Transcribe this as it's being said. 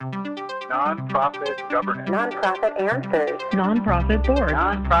Nonprofit governance. Nonprofit answers. Nonprofit board.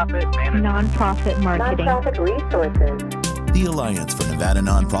 Nonprofit management. Nonprofit marketing. Nonprofit resources. The Alliance for Nevada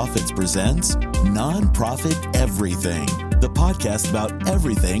Nonprofits presents Nonprofit Everything, the podcast about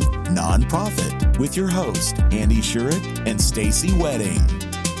everything nonprofit, with your host, Andy Shurick and Stacy Wedding.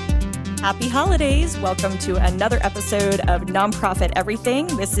 Happy holidays. Welcome to another episode of Nonprofit Everything.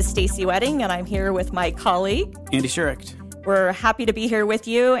 This is Stacy Wedding, and I'm here with my colleague, Andy Shurick. We're happy to be here with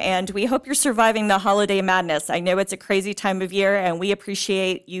you, and we hope you're surviving the holiday madness. I know it's a crazy time of year, and we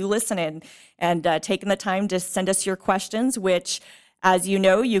appreciate you listening and taking the time to send us your questions, which, as you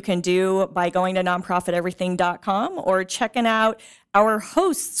know, you can do by going to nonprofiteverything.com or checking out our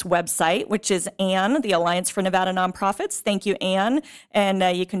host's website, which is ANN, the Alliance for Nevada Nonprofits. Thank you, ANN.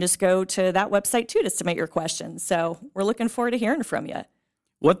 And you can just go to that website, too, to submit your questions. So we're looking forward to hearing from you.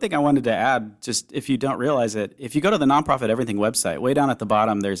 One thing I wanted to add, just if you don't realize it, if you go to the Nonprofit Everything website, way down at the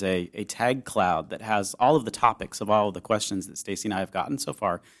bottom, there's a tag cloud that has all of the topics of all of the questions that Stacy and I have gotten so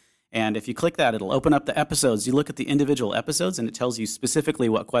far. And if you click that, it'll open up the episodes. You look at the individual episodes, and it tells you specifically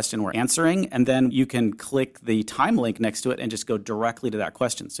what question we're answering. And then you can click the time link next to it and just go directly to that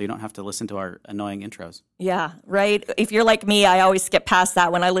question, so you don't have to listen to our annoying intros. Yeah, right. If you're like me, I always skip past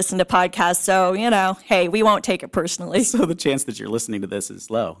that when I listen to podcasts. So, hey, we won't take it personally. So the chance that you're listening to this is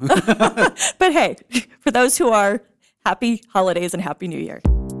low. But hey, for those who are, happy holidays and happy New Year.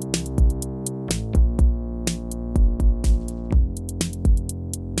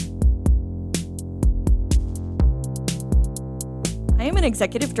 I am an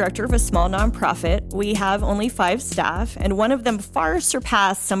executive director of a small nonprofit. We have only 5 staff, and one of them far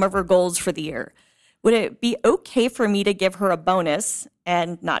surpassed some of her goals for the year. Would it be okay for me to give her a bonus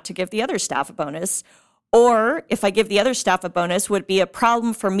and not to give the other staff a bonus? Or if I give the other staff a bonus, would it be a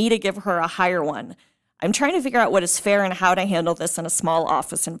problem for me to give her a higher one? I'm trying to figure out what is fair and how to handle this in a small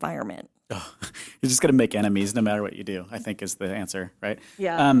office environment. Oh, you're just going to make enemies no matter what you do, I think is the answer, right?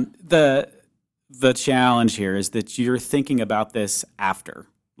 Yeah. The challenge here is that you're thinking about this after,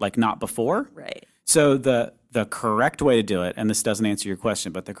 like not before. Right. So the correct way to do it, and this doesn't answer your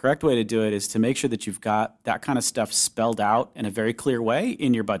question, but the correct way to do it is to make sure that you've got that kind of stuff spelled out in a very clear way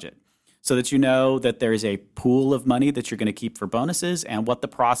in your budget, so that you know that there's a pool of money that you're going to keep for bonuses and what the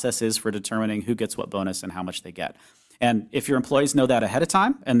process is for determining who gets what bonus and how much they get. And if your employees know that ahead of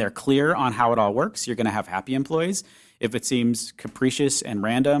time and they're clear on how it all works, you're going to have happy employees. If it seems capricious and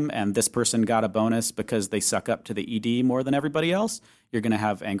random and this person got a bonus because they suck up to the ED more than everybody else, you're going to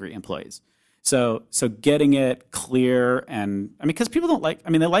have angry employees. So getting it clear, and because people don't like,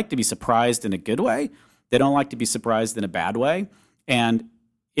 they like to be surprised in a good way. They don't like to be surprised in a bad way. And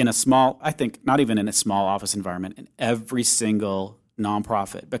in a small, I think not even in a small office environment, in every single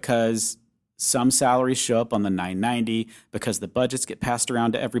nonprofit, because some salaries show up on the 990 because the budgets get passed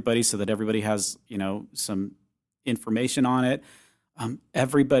around to everybody so that everybody has, some information on it.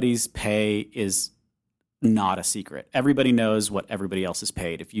 Everybody's pay is not a secret. Everybody knows what everybody else is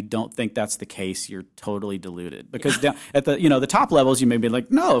paid. If you don't think that's the case, you're totally deluded. Because down at the the top levels, you may be like,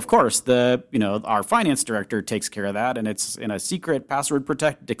 no, of course, our finance director takes care of that, and it's in a secret password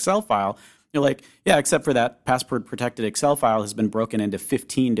protected Excel file. You're like, yeah, except for that password protected Excel file has been broken into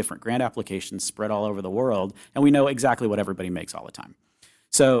 15 different grant applications spread all over the world, and we know exactly what everybody makes all the time.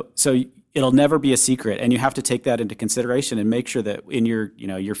 So it'll never be a secret, and you have to take that into consideration and make sure that in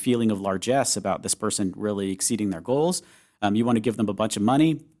your feeling of largesse about this person really exceeding their goals, you want to give them a bunch of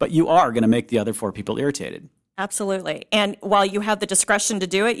money, but you are going to make the other 4 people irritated. Absolutely. And while you have the discretion to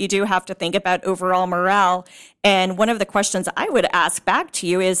do it, you do have to think about overall morale. And one of the questions I would ask back to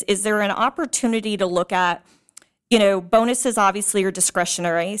you is there an opportunity to look at, bonuses obviously are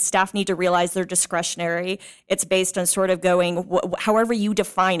discretionary. Staff need to realize they're discretionary. It's based on sort of going, however you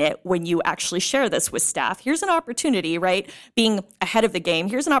define it when you actually share this with staff. Here's an opportunity, right? Being ahead of the game.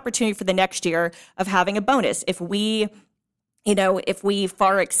 Here's an opportunity for the next year of having a bonus. If we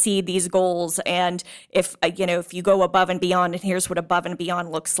far exceed these goals, and if you go above and beyond, and here's what above and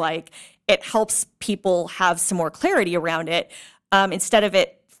beyond looks like, it helps people have some more clarity around it, instead of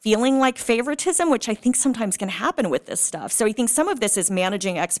it feeling like favoritism, which I think sometimes can happen with this stuff. So I think some of this is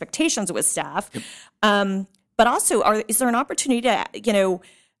managing expectations with staff. Yep. But also, is there an opportunity to,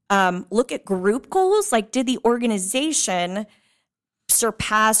 look at group goals? Like, did the organization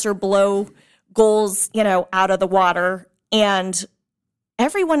surpass or blow goals, out of the water? And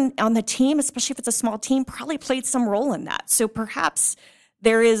everyone on the team, especially if it's a small team, probably played some role in that. So perhaps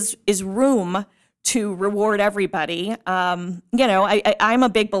there is room to reward everybody. I'm a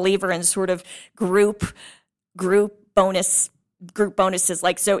big believer in sort of group bonus group bonuses.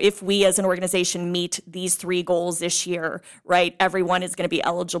 Like, so if we as an organization meet these 3 goals this year, right, everyone is going to be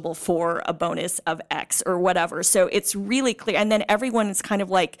eligible for a bonus of X or whatever. So it's really clear. And then everyone is kind of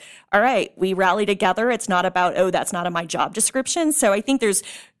like, all right, we rally together. It's not about, oh, that's not in my job description. So I think there's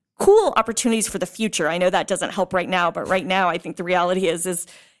cool opportunities for the future. I know that doesn't help right now, but right now I think the reality is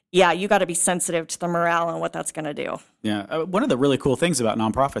yeah, you got to be sensitive to the morale and what that's going to do. Yeah. One of the really cool things about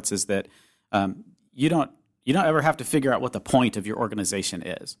nonprofits is that you don't ever have to figure out what the point of your organization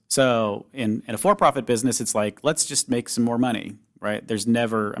is. So in a for-profit business, it's like, let's just make some more money, right? There's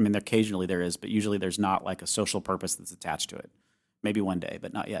never, I mean, occasionally there is, but usually there's not like a social purpose that's attached to it. Maybe one day,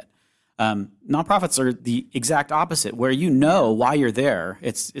 but not yet. Nonprofits are the exact opposite, where you know why you're there.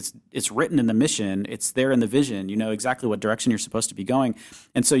 It's written in the mission. It's there in the vision. You know exactly what direction you're supposed to be going.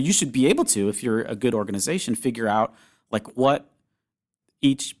 And so you should be able to, if you're a good organization, figure out like what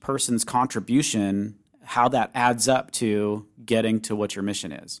each person's contribution, how that adds up to getting to what your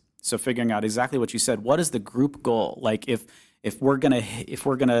mission is. So figuring out exactly what you said. What is the group goal? Like if we're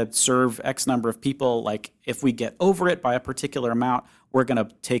gonna serve X number of people, like if we get over it by a particular amount, we're gonna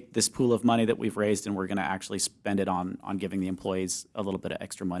take this pool of money that we've raised and we're gonna actually spend it on giving the employees a little bit of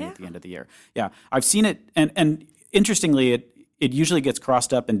extra money at the end of the year. Yeah, I've seen it, and interestingly, it usually gets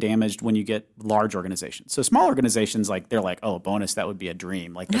crossed up and damaged when you get large organizations. So small organizations, like they're like, oh, a bonus, that would be a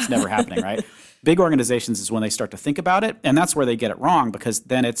dream. Like that's never happening, right? Big organizations is when they start to think about it, and that's where they get it wrong, because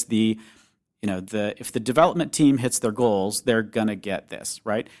then it's if the development team hits their goals, they're gonna get this,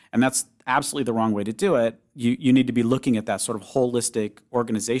 right? And that's absolutely the wrong way to do it. You need to be looking at that sort of holistic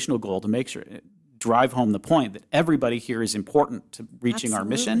organizational goal to make sure drive home the point that everybody here is important to reaching our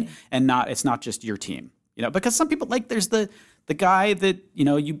mission, and it's not just your team. Because some people, like, there's the guy that,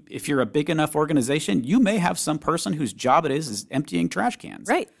 if you're a big enough organization, you may have some person whose job it is emptying trash cans.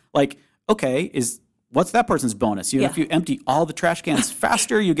 Right. Like, okay, what's that person's bonus? If you empty all the trash cans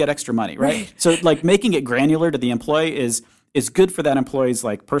faster, you get extra money, right? So like making it granular to the employee is good for that employee's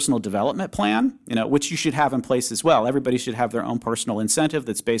like personal development plan, which you should have in place as well. Everybody should have their own personal incentive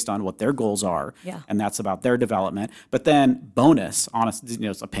that's based on what their goals are, and that's about their development. But then bonus,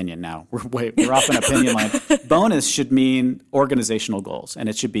 it's opinion now. We're off an opinion line. Bonus should mean organizational goals, and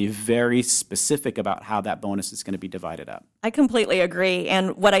it should be very specific about how that bonus is going to be divided up. I completely agree.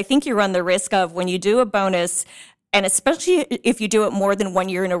 And what I think you run the risk of when you do a bonus, and especially if you do it more than 1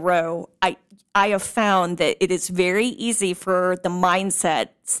 year in a row, I have found that it is very easy for the mindset,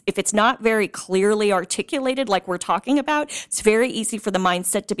 if it's not very clearly articulated like we're talking about, it's very easy for the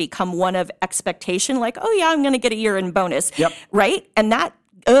mindset to become one of expectation, like, oh yeah, I'm going to get a year in bonus, right? And that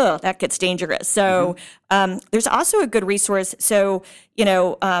gets dangerous. So there's also a good resource. So,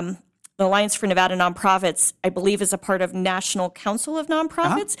 the Alliance for Nevada Nonprofits, I believe, is a part of National Council of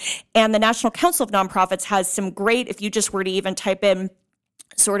Nonprofits. And the National Council of Nonprofits has some great, if you just were to even type in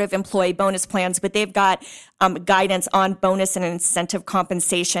sort of employee bonus plans, but they've got guidance on bonus and incentive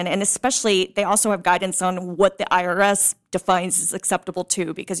compensation. And especially, they also have guidance on what the IRS defines as acceptable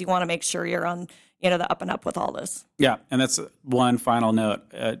too, because you want to make sure you're on the up and up with all this. Yeah, and that's one final note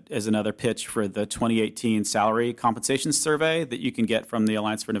as another pitch for the 2018 salary compensation survey that you can get from the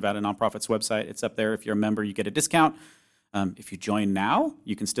Alliance for Nevada Nonprofits website. It's up there. If you're a member, you get a discount. If you join now,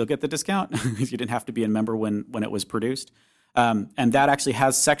 you can still get the discount. You didn't have to be a member when it was produced. And that actually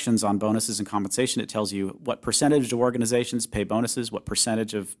has sections on bonuses and compensation. It tells you what percentage of organizations pay bonuses, what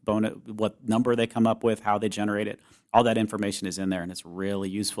percentage of what number they come up with, how they generate it. All that information is in there, and it's really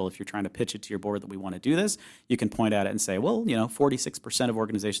useful if you're trying to pitch it to your board that we want to do this. You can point at it and say, well, 46% of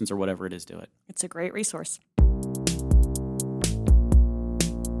organizations or whatever it is do it. It's a great resource.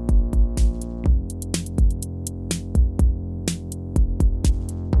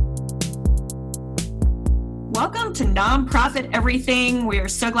 Welcome to Nonprofit Everything. We are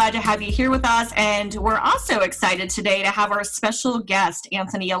so glad to have you here with us, and we're also excited today to have our special guest,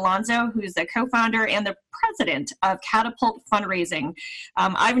 Anthony Alonso, who's the co-founder and the president of Catapult Fundraising.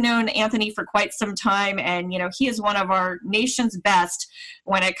 I've known Anthony for quite some time, and he is one of our nation's best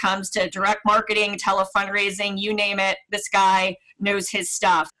when it comes to direct marketing, telefundraising, you name it. This guy knows his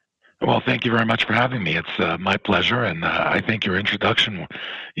stuff. Well, thank you very much for having me. It's my pleasure, and I think your introduction,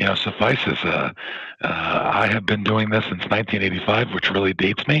 suffices. I have been doing this since 1985, which really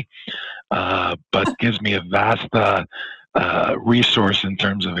dates me, but gives me a vast resource in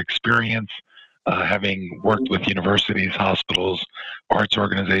terms of experience, having worked with universities, hospitals, arts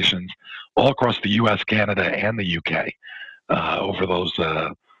organizations, all across the U.S., Canada, and the U.K. Over those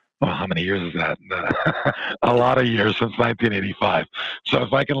how many years is that? A lot of years, since 1985. So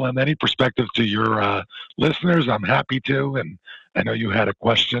if I can lend any perspective to your listeners, I'm happy to. And I know you had a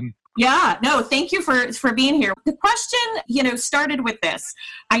question. Yeah, no, thank you for being here. The question, started with this.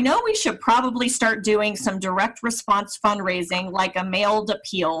 I know we should probably start doing some direct response fundraising like a mailed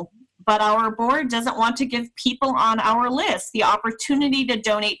appeal, but our board doesn't want to give people on our list the opportunity to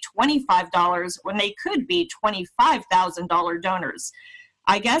donate $25 when they could be $25,000 donors.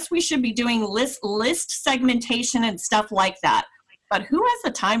 I guess we should be doing list segmentation and stuff like that. But who has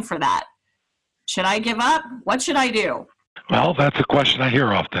the time for that? Should I give up? What should I do? Well, that's a question I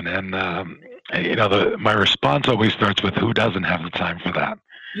hear often, and my response always starts with who doesn't have the time for that.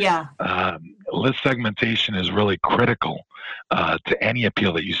 Yeah. List segmentation is really critical to any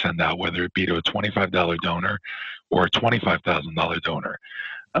appeal that you send out, whether it be to a $25 donor or a $25,000 donor.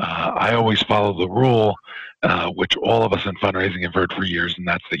 I always follow the rule, which all of us in fundraising have heard for years, and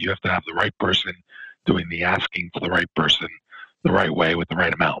that's that you have to have the right person doing the asking for the right person the right way with the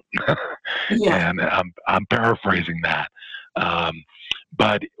right amount. Yeah. And I'm paraphrasing that.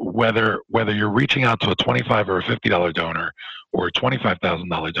 But whether you're reaching out to a $25 or a $50 donor or a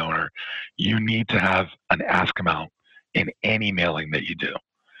 $25,000 donor, you need to have an ask amount in any mailing that you do.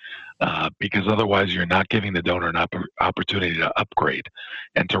 Because otherwise you're not giving the donor an opportunity to upgrade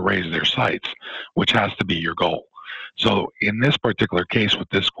and to raise their sites, which has to be your goal. So in this particular case with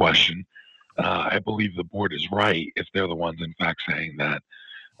this question, I believe the board is right if they're the ones in fact saying that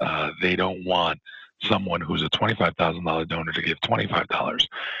they don't want someone who's a $25,000 donor to give $25.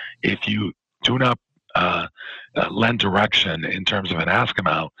 If you do not lend direction in terms of an ask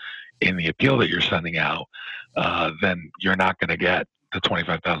amount in the appeal that you're sending out, then you're not going to get the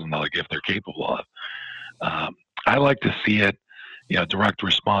 $25,000 gift they're capable of. I like to see it, direct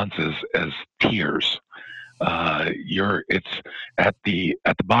responses as tiers. It's at the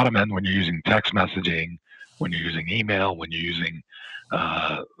bottom end when you're using text messaging, when you're using email, when you're using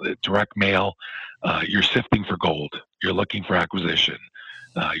direct mail. You're sifting for gold. You're looking for acquisition.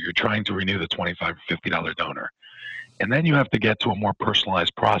 You're trying to renew the $25 or $50 donor. And then you have to get to a more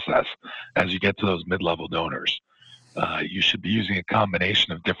personalized process as you get to those mid-level donors. You should be using a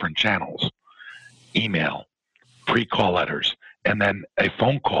combination of different channels: email, pre-call letters, and then a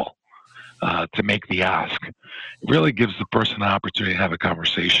phone call to make the ask. It really gives the person an opportunity to have a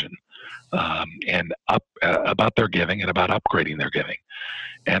conversation about their giving and about upgrading their giving.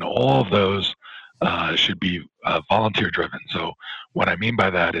 And all of those should be volunteer driven. So what I mean by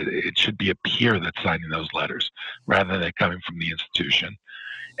that, it should be a peer that's signing those letters rather than it coming from the institution,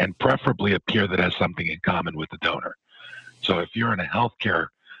 and preferably a peer that has something in common with the donor. So if you're in a healthcare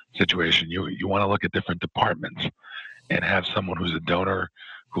situation, you want to look at different departments and have someone who's a donor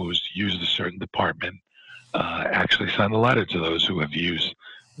who's used a certain department actually send a letter to those who have used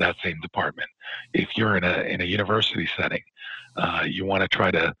that same department. If you're in a university setting, you want to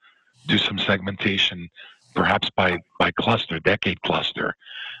try to do some segmentation, perhaps by cluster, decade cluster.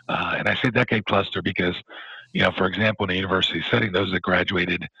 And I say decade cluster because, for example, in a university setting, those that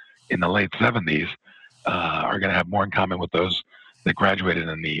graduated in the late 70s are going to have more in common with those that graduated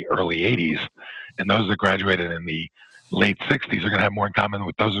in the early 80s. And those that graduated in the late 60s are going to have more in common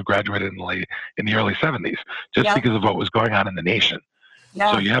with those who graduated in the early 70s, just because of what was going on in the nation.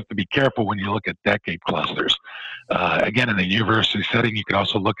 Yeah. So you have to be careful when you look at decade clusters. Again, in a university setting, you can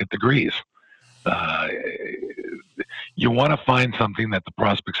also look at degrees. You want to find something that the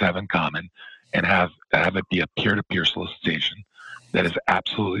prospects have in common and have it be a peer-to-peer solicitation that is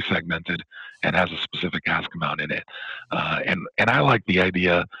absolutely segmented and has a specific ask amount in it. And I like the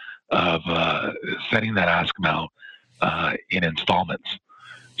idea of setting that ask amount in installments.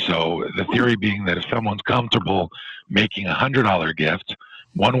 So the theory being that if someone's comfortable making a $100 gift,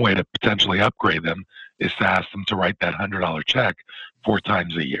 one way to potentially upgrade them is to ask them to write that $100 check 4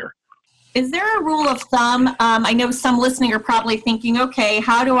 times a year. Is there a rule of thumb? I know some listening are probably thinking, okay,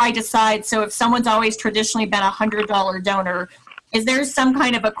 how do I decide? So if someone's always traditionally been a $100 donor, is there some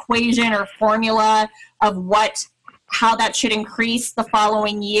kind of equation or formula of how that should increase the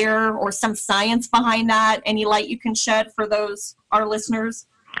following year, or some science behind that? Any light you can shed for our listeners?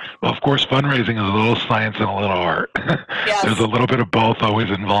 Well, of course, fundraising is a little science and a little art. Yes. There's a little bit of both always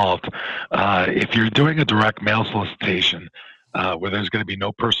involved. If you're doing a direct mail solicitation where there's going to be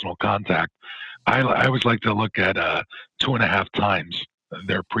no personal contact, I always like to look at 2.5 times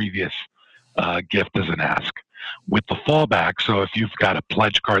their previous gift as an ask. With the fallback, so if you've got a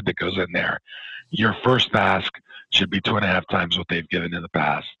pledge card that goes in there, your first ask should be 2.5 times what they've given in the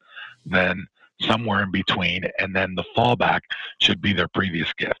past. Then somewhere in between, and then the fallback should be their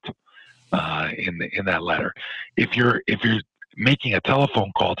previous gift in that letter. If you're making a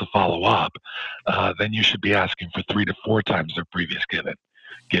telephone call to follow up, then you should be asking for 3 to 4 times their previous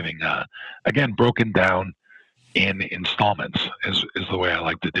giving. Again, broken down in installments is the way I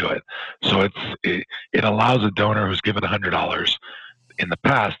like to do it. So it allows a donor who's given $100 in the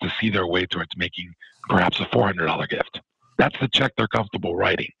past to see their way towards making perhaps a $400 gift. That's the check they're comfortable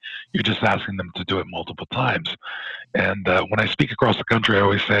writing. You're just asking them to do it multiple times. And when I speak across the country, I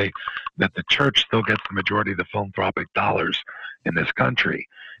always say that the church still gets the majority of the philanthropic dollars in this country.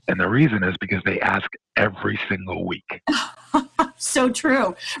 And the reason is because they ask every single week. So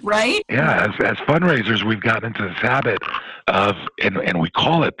true, right? Yeah, as fundraisers, we've gotten into this habit of, and we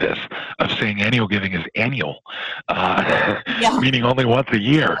call it this, of saying annual giving is annual, meaning only once a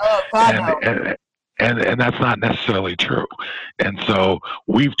year. Oh, God, no. And that's not necessarily true. And so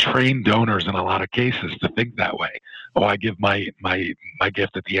we've trained donors in a lot of cases to think that way. Oh, I give my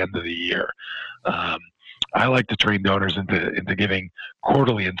gift at the end of the year. I like to train donors into giving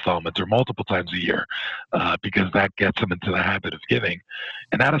quarterly installments or multiple times a year because that gets them into the habit of giving.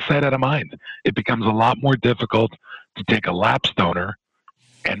 And out of sight, out of mind. It becomes a lot more difficult to take a lapsed donor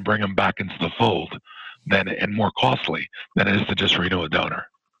and bring them back into the fold and more costly than it is to just renew a donor.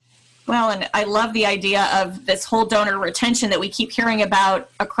 Well, and I love the idea of this whole donor retention that we keep hearing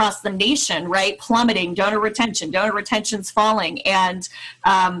about across the nation, right? Plummeting, donor retention's falling, and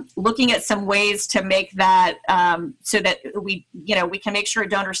looking at some ways to make that so that we can make sure a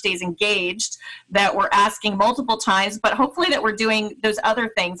donor stays engaged, that we're asking multiple times, but hopefully that we're doing those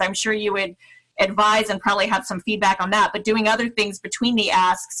other things. I'm sure you would advise and probably have some feedback on that, but doing other things between the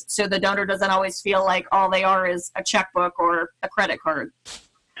asks so the donor doesn't always feel like all they are is a checkbook or a credit card.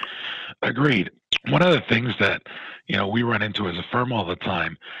 Agreed. One of the things that we run into as a firm all the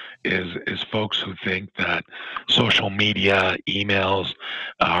time is folks who think that social media, emails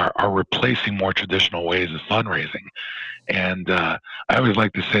are replacing more traditional ways of fundraising. And I always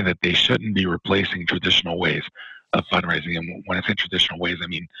like to say that they shouldn't be replacing traditional ways of fundraising. And when I say traditional ways, I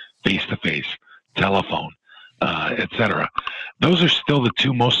mean face-to-face, telephone, etc. Those are still the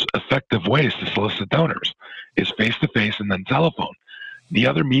two most effective ways to solicit donors, is face-to-face and then telephone. The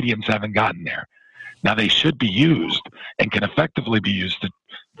other mediums haven't gotten there. Now, they should be used and can effectively be used to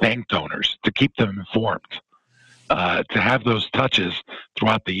thank donors, to keep them informed, to have those touches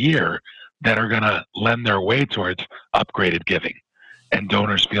throughout the year that are going to lend their way towards upgraded giving and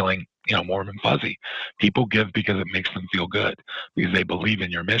donors feeling, warm and fuzzy. People give because it makes them feel good, because they believe in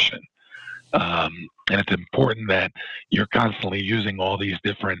your mission. And it's important that you're constantly using all these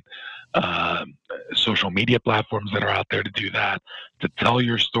different social media platforms that are out there to do that, to tell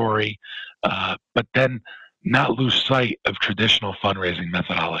your story, but then not lose sight of traditional fundraising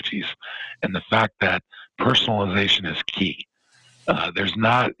methodologies and the fact that personalization is key.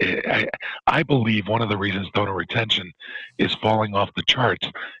 I believe one of the reasons donor retention is falling off the charts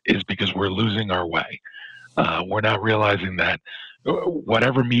is because we're losing our way. We're not realizing that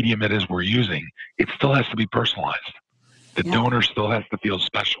whatever medium it is we're using, it still has to be personalized. The donor still has to feel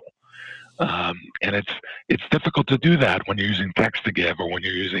special. And it's difficult to do that when you're using text to give or when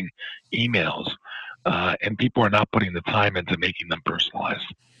you're using emails, and people are not putting the time into making them personalized.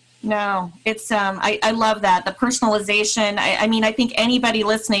 No, it's I love that, the personalization. I mean, I think anybody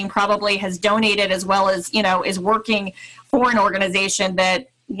listening probably has donated as well as is working for an organization that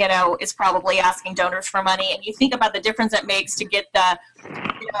is probably asking donors for money. And you think about the difference it makes to get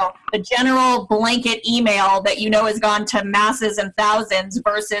the general blanket email that has gone to masses and thousands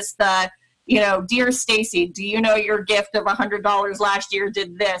versus the dear Stacy, do you know your gift of $100 last year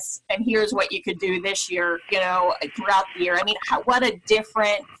did this, and here's what you could do this year, throughout the year. I mean, what a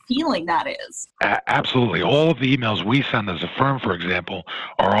different feeling that is. Absolutely. All of the emails we send as a firm, for example,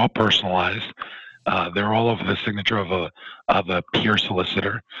 are all personalized. They're all over the signature of a peer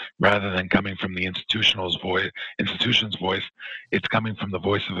solicitor, rather than coming from the institution's voice. It's coming from the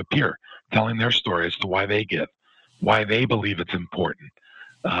voice of a peer, telling their story as to why they give, why they believe it's important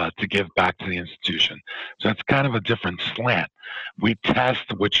to give back to the institution. So it's kind of a different slant. We test,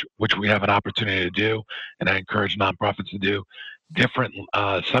 which we have an opportunity to do, and I encourage nonprofits to do, different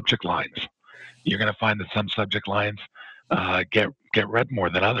subject lines. You're going to find that some subject lines get read more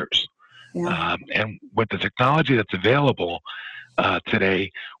than others. Yeah. And with the technology that's available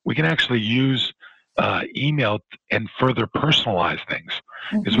today, we can actually use email and further personalize things,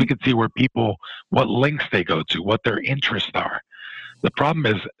 because we can see what links they go to, what their interests are. The problem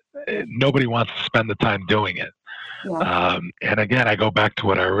is nobody wants to spend the time doing it. Yeah. And again, I go back to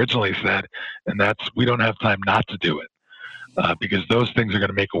what I originally said, and that's we don't have time not to do it, because those things are going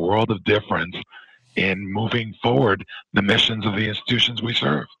to make a world of difference in moving forward the missions of the institutions we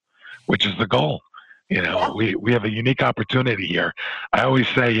serve, which is the goal. We have a unique opportunity here. I always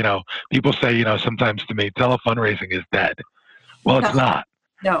say, people say, sometimes to me, telefundraising is dead. Well, it's not.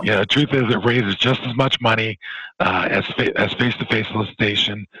 No. The truth is it raises just as much money as face-to-face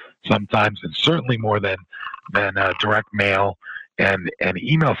solicitation sometimes, and certainly more than direct mail and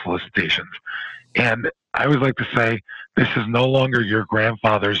email solicitations. And I always like to say, this is no longer your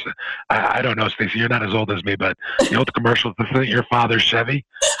grandfather's. I don't know, Stacey, you're not as old as me, but the old commercials, this isn't your father's Chevy.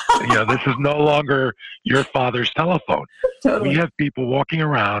 This is no longer your father's telephone. Totally. We have people walking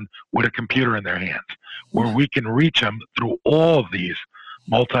around with a computer in their hands where we can reach them through all of these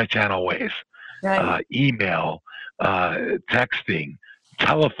multi-channel ways. Right. Email, texting,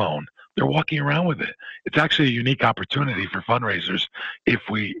 telephone. They're walking around with it. It's actually a unique opportunity for fundraisers if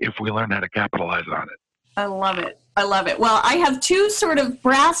we learn how to capitalize on it. I love it. I love it. Well, I have two sort of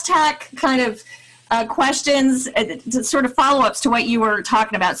brass tack kind of questions, sort of follow-ups to what you were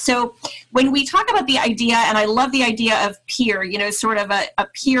talking about. So when we talk about the idea, and I love the idea of peer, sort of a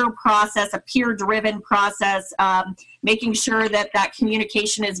peer process, a peer-driven process, making sure that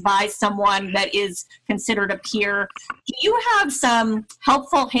communication is by someone that is considered a peer. Do you have some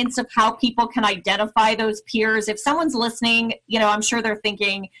helpful hints of how people can identify those peers? If someone's listening, I'm sure they're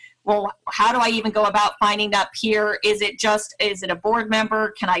thinking, well, how do I even go about finding that peer? Is it a board member?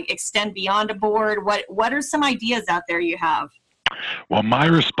 Can I extend beyond a board? What are some ideas out there you have? Well, my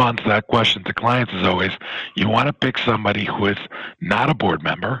response to that question to clients is always, you want to pick somebody who is not a board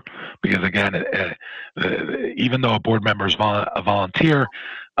member, because again, even though a board member is a volunteer,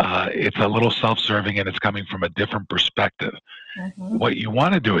 it's a little self-serving and it's coming from a different perspective. Mm-hmm. What you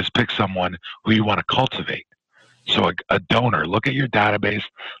want to do is pick someone who you want to cultivate. So a donor, look at your database,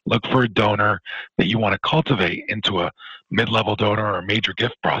 look for a donor that you want to cultivate into a mid-level donor or a major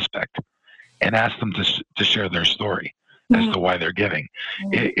gift prospect, and ask them to share their story as to why they're giving.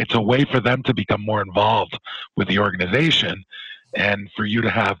 It's a way for them to become more involved with the organization and for you to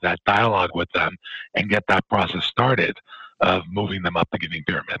have that dialogue with them and get that process started of moving them up the giving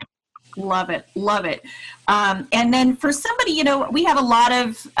pyramid. Love it. Love it. And then for somebody, we have a lot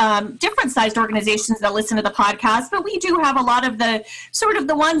of different sized organizations that listen to the podcast, but we do have a lot of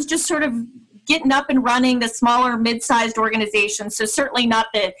the ones just sort of getting up and running, the smaller mid-sized organizations. So certainly not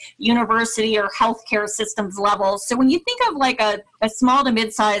the university or healthcare systems level. So when you think of like a small to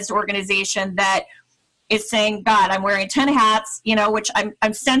mid-sized organization that is saying, God, I'm wearing 10 hats, which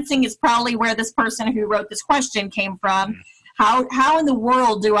I'm sensing is probably where this person who wrote this question came from. How in the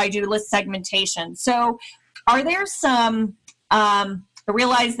world do I do list segmentation? So are there some, I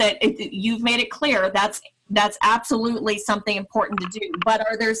realize that you've made it clear that's absolutely something important to do, but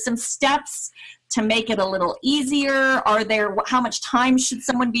are there some steps to make it a little easier? How much time should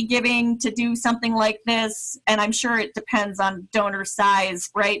someone be giving to do something like this? And I'm sure it depends on donor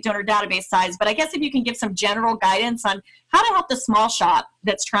size, right? Donor database size, but I guess if you can give some general guidance on how to help the small shop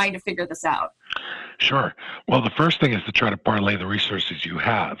that's trying to figure this out. Sure. Well, the first thing is to try to parlay the resources you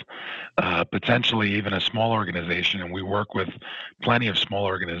have, potentially even a small organization. And we work with plenty of small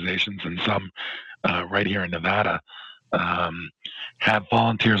organizations, and some right here in Nevada have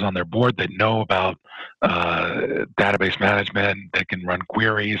volunteers on their board that know about database management, that can run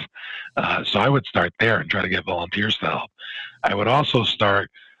queries. So I would start there and try to get volunteers to help. I would also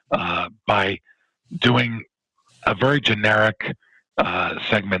start by doing a very generic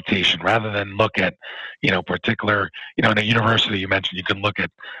segmentation rather than look at, particular, in a university you mentioned, you can look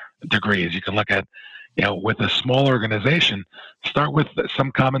at degrees, you can look at, with a small organization, start with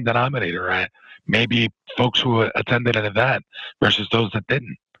some common denominator, right? Maybe folks who attended an event versus those that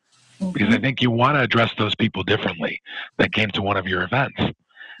didn't. Mm-hmm. Because I think you want to address those people differently that came to one of your events.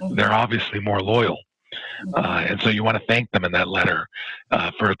 Mm-hmm. They're obviously more loyal. And so you want to thank them in that letter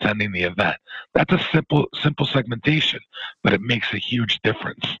for attending the event. That's a simple segmentation, but it makes a huge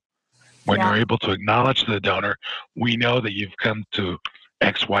difference when you're able to acknowledge the donor. We know that you've come to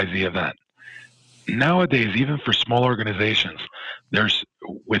XYZ event. Nowadays, even for small organizations, there's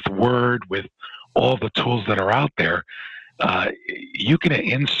with Word, with all the tools that are out there, you can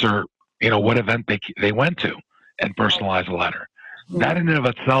insert, what event they went to and personalize a letter. That in and of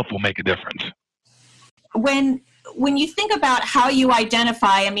itself will make a difference. When you think about how you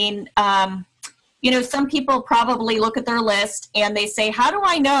identify, some people probably look at their list and they say, how do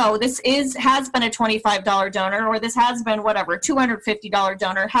I know this has been a $25 donor, or this has been whatever, $250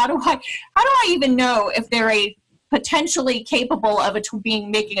 donor? How do I even know if they're a potentially capable of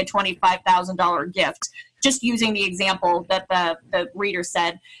making a $25,000 gift? Just using the example that the reader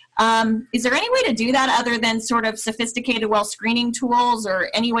said. Is there any way to do that other than sort of sophisticated screening tools, or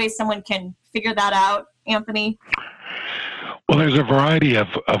any way someone can figure that out, Anthony? Well, there's a variety of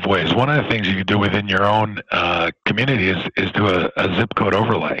ways. One of the things you can do within your own community is do a zip code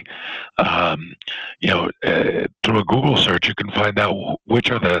overlay. Through a Google search, you can find out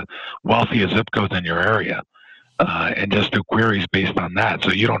which are the wealthiest zip codes in your area. And just do queries based on that.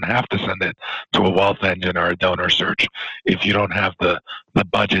 So you don't have to send it to a wealth engine or a donor search if you don't have the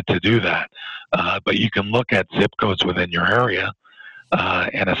budget to do that. But you can look at zip codes within your area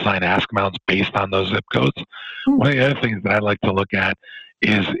and assign ask amounts based on those zip codes. Mm-hmm. One of the other things that I like to look at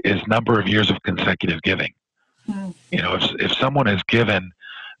is number of years of consecutive giving. Mm-hmm. If someone has given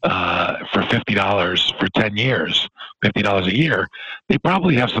for $50 for 10 years, $50 a year, they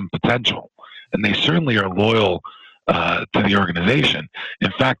probably have some potential. And they certainly are loyal to the organization.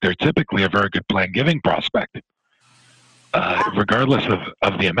 In fact, they're typically a very good planned giving prospect, regardless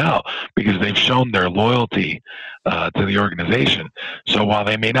of the amount, because they've shown their loyalty to the organization. So while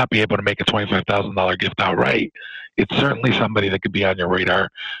they may not be able to make a $25,000 gift outright, it's certainly somebody that could be on your radar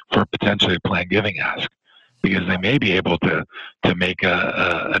for potentially a planned giving ask, because they may be able to make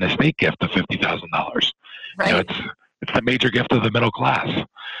an estate gift of $50,000. Right. It's the major gift of the middle class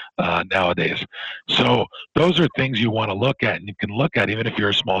nowadays. So those are things you want to look at, and you can look at even if you're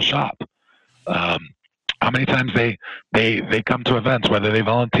a small shop. How many times they come to events, whether they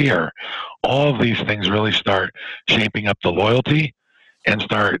volunteer. All of these things really start shaping up the loyalty and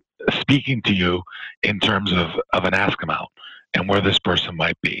start speaking to you in terms of an ask amount and where this person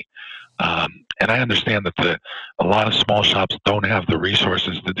might be. And I understand that a lot of small shops don't have the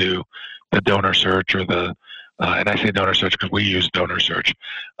resources to do the donor search or and I say donor search because we use donor search,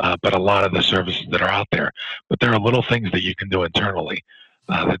 but a lot of the services that are out there. But there are little things that you can do internally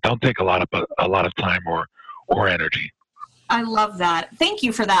that don't take a lot of time or energy. I love that. Thank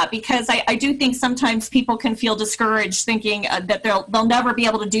you for that, because I do think sometimes people can feel discouraged thinking that they'll never be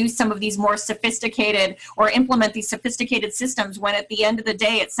able to do some of these more sophisticated or implement these sophisticated systems, when at the end of the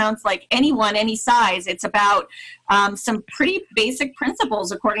day, it sounds like anyone, any size, it's about some pretty basic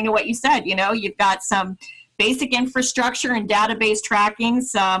principles, according to what you said. You've got some basic infrastructure and database tracking,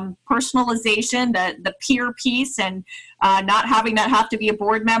 some personalization, the peer piece, and not having that have to be a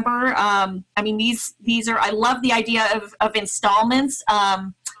board member. These are, I love the idea of installments.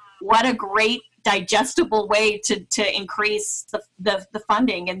 What a great digestible way to increase the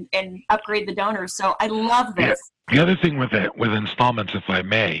funding and upgrade the donors. So I love this. Yeah. The other thing with installments, if I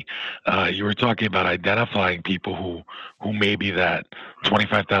may, you were talking about identifying people who may be that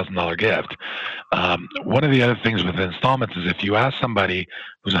 $25,000 gift. One of the other things with installments is if you ask somebody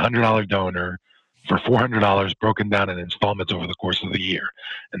who's a $100 donor for $400 broken down in installments over the course of the year,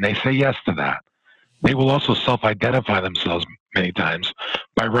 and they say yes to that, they will also self-identify themselves many times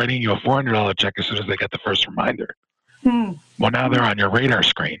by writing you a $400 check as soon as they get the first reminder. Well, now they're on your radar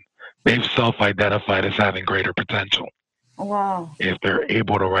screen. They've self-identified as having greater potential. Wow. If they're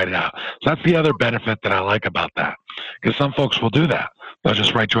able to write it out. So that's the other benefit that I like about that, because some folks will do that. They'll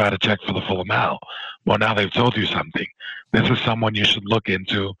just write you out a check for the full amount. Well, now they've told you something. This is someone you should look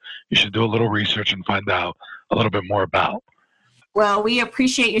into. You should do a little research and find out a little bit more about. Well, we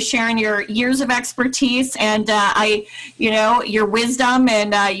appreciate you sharing your years of expertise and your wisdom,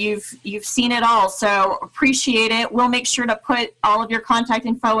 and you've seen it all. So appreciate it. We'll make sure to put all of your contact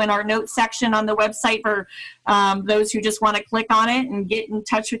info in our notes section on the website for those who just want to click on it and get in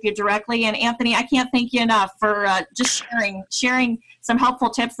touch with you directly. And Anthony, I can't thank you enough for just sharing some helpful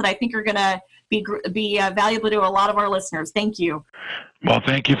tips that I think are going to be valuable to a lot of our listeners. Thank you. Well,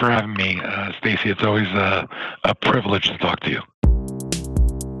 thank you for having me, Stacy. It's always a privilege to talk to you.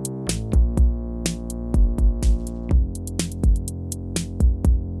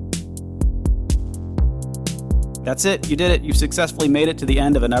 That's it. You did it. You've successfully made it to the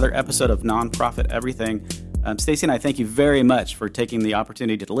end of another episode of Nonprofit Everything. Stacy and I thank you very much for taking the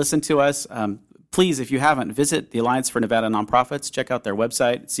opportunity to listen to us. Please, if you haven't, visit the Alliance for Nevada Nonprofits. Check out their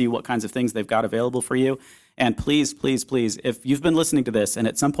website, see what kinds of things they've got available for you. And please, please, please, if you've been listening to this and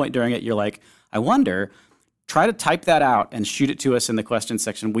at some point during it you're like, I wonder, try to type that out and shoot it to us in the questions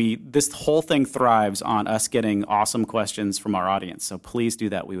section. This whole thing thrives on us getting awesome questions from our audience. So please do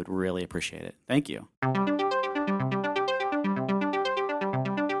that. We would really appreciate it. Thank you.